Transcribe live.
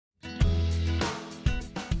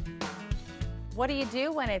What do you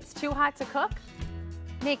do when it's too hot to cook?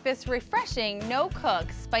 Make this refreshing, no-cook,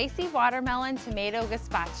 spicy watermelon-tomato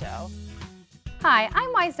gazpacho. Hi,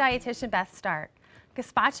 I'm Weis Dietitian Beth Stark.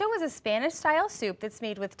 Gazpacho is a Spanish-style soup that's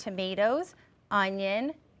made with tomatoes,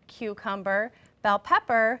 onion, cucumber, bell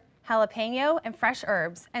pepper, jalapeno, and fresh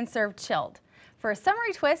herbs, and served chilled. For a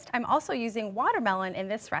summery twist, I'm also using watermelon in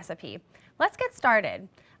this recipe. Let's get started.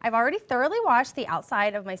 I've already thoroughly washed the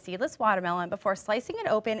outside of my seedless watermelon before slicing it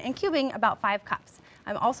open and cubing about 5 cups.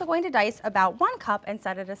 I'm also going to dice about 1 cup and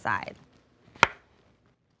set it aside.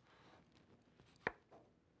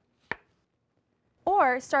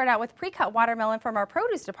 Or start out with pre-cut watermelon from our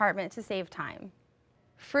produce department to save time.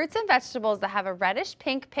 Fruits and vegetables that have a reddish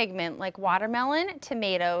pink pigment like watermelon,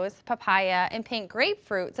 tomatoes, papaya, and pink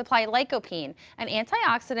grapefruit supply lycopene, an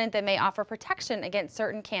antioxidant that may offer protection against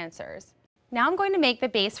certain cancers. Now I'm going to make the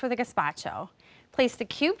base for the gazpacho. Place the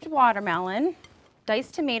cubed watermelon,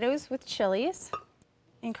 diced tomatoes with chilies,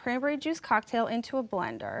 and cranberry juice cocktail into a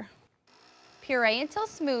blender. Puree until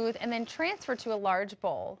smooth and then transfer to a large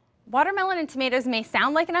bowl. Watermelon and tomatoes may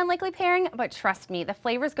sound like an unlikely pairing, but trust me, the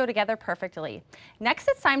flavors go together perfectly. Next,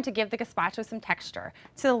 it's time to give the gazpacho some texture.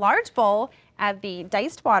 To the large bowl, add the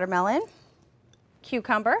diced watermelon,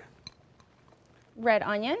 cucumber, red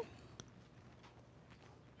onion,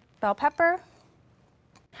 bell pepper,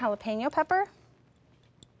 jalapeno pepper,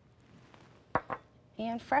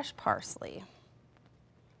 and fresh parsley.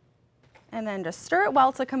 And then just stir it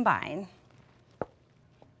well to combine.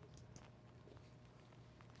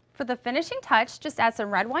 For the finishing touch, just add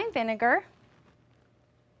some red wine vinegar,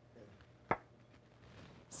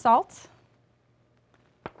 salt,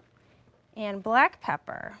 and black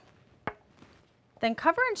pepper. Then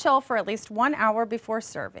cover and chill for at least 1 hour before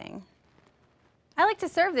serving. I like to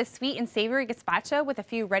serve this sweet and savory gazpacho with a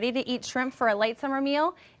few ready-to-eat shrimp for a light summer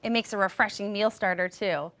meal. It makes a refreshing meal starter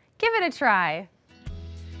too. Give it a try.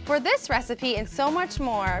 For this recipe and so much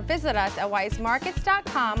more, visit us at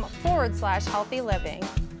weismarkets.com/healthy living.